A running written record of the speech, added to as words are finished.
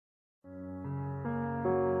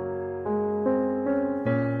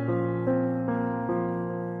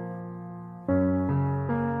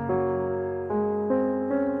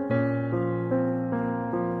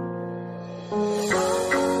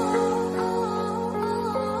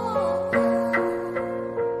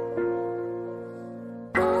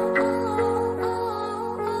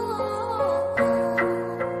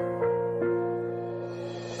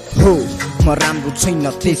छैन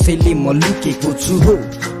त्यसैले म लुकेको छु हो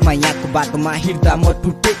मायाको बाटोमा हिँड्दा म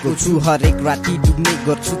टुटेको छु हरेक राति डुब्ने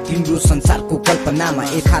गर्छु तिम्रो संसारको कल्पनामा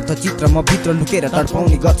यथार्थ चित्र म भित्र लुकेर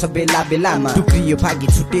तडपाउने गर्छ बेला बेलामा टुक्रियो भागी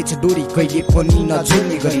छुटेछ डोरी कहिले पनि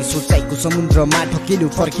नझोल्ने गरी सोचाइको समुद्रमा ढकेलु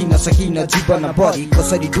फर्किन सकिन जीवन भरि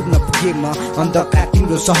कसरी डुब्न पुगे म अन्धकार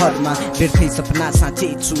तिम्रो सहरमा व्यर्थै सपना साँचे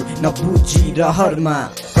छु नबुझी रहरमा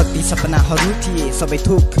कति सपनाहरू थिए सबै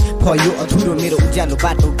थोक भयो अधुरो मेरो उज्यालो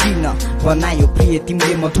बाटो किन बनायो प्रिय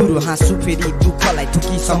तिमीले मधुरो हाँसु फेरि दुःखलाई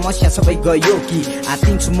थुकी समस्या सबै गयो कि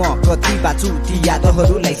आतिन्छु म कति बाँचु ती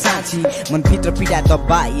यादहरूलाई साँची मनभित्र पीडा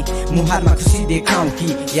दबाई मुहारमा खुसी देखाउ कि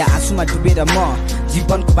या आँसुमा डुबेर म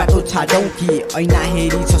जीवनको बाटो छाडौँ कि ऐना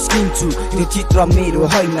हेरी छस्किन्छु त्यो चित्र मेरो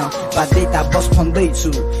होइन बाध्यता बस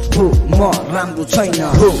भन्दैछु हो म राम्रो छैन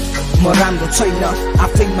हो म राम्रो छैन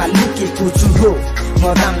आफैमा लुकेको छु हो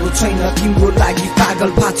म राम्रो छैन तिम्रो लागि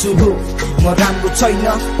पागल भाछु हो म राम्रो छैन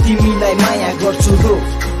तिमीलाई माया गर्छु हो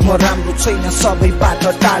म राम्रो छैन सबैबाट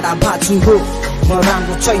टाढा भाछु हो म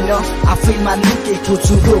राम्रो छैन आफैमा लुकेको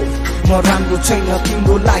छु हो म राम्रो छैन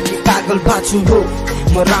तिम्रो लागि पागल भाछु हो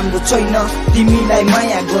म राम्रो छैन तिमीलाई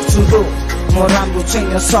माया गर्छु हो म राम्रो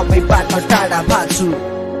छैन सबैबाट टाढा भाछु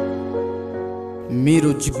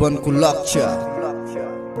मेरो जीवनको लक्ष्य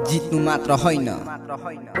जित्नु मात्र होइन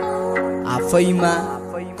आफैमा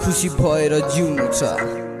खुसी भएर जिउनु छ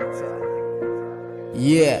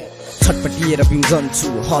छटपटिएर बिउजन्छु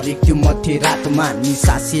हरेक त्यो मध्य रातमा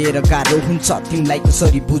निसासिएर गाह्रो हुन्छ तिमीलाई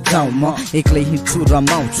कसरी बुझाउ म एक्लै हिँड्छु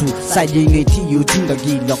रमाउँछु सायद यही नै थियो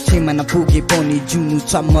जिन्दगी लक्ष्यमा नपुगे पनि जिउनु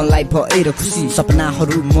छ मलाई भएर खुसी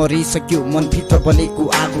सपनाहरू मरिसक्यो मनभित्र बलेको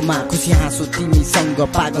आगोमा खुसी हाँसो तिमीसँग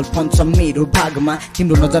पागलपन छ मेरो भागमा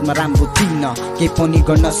तिम्रो नजरमा राम्रो थिइन केही पनि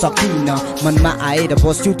गर्न सकिन मनमा आएर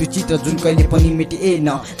बस्यो त्यो चित्र जुन कहिले पनि मेटिएन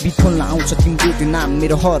बिथोल्न आउँछ तिम्रो त्यो नाम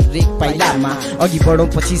मेरो हरेक पाइलामा अघि बढौँ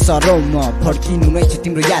पछि सरौ म फर्किनु नै छ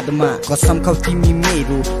तिम्रो यादमा कसम खाऊ तिमी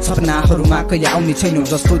मेरो सपनाहरूमा कहिले आउने छैनौ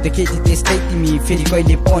जस्तो देखे त्यस्तै तिमी फेरि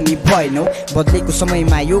कहिले पनि भएनौ बदलेको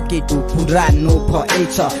समयमा यो केटो पुरानो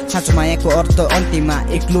भएछ साँचो मायाको अर्थ अन्त्यमा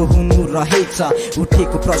एक्लो हुनु रहेछ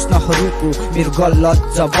उठेको प्रश्नहरूको मेरो गलत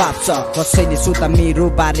जवाब छ कसैले सोधा मेरो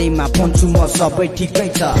बारेमा भन्छु म सबै ठिकै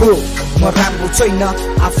छ हो म राम्रो छैन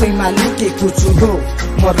आफैमा लुकेको छु हो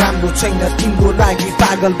म राम्रो छैन तिम्रो लागि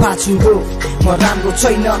पागल भाछु हो म राम्रो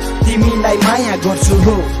छैन तिमीलाई माया गर्छु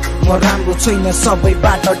हो म राम्रो छैन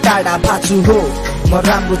सबैबाट टाढा भाछु हो म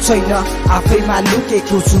राम्रो छैन आफैमा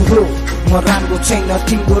लुकेको छु हो म राम्रो छैन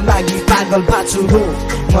तिम्रो लागि पागल भाछु हो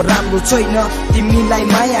म राम्रो छैन तिमीलाई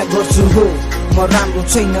माया गर्छु हो म राम्रो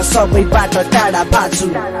छैन सबैबाट टाढा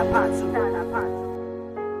भाछु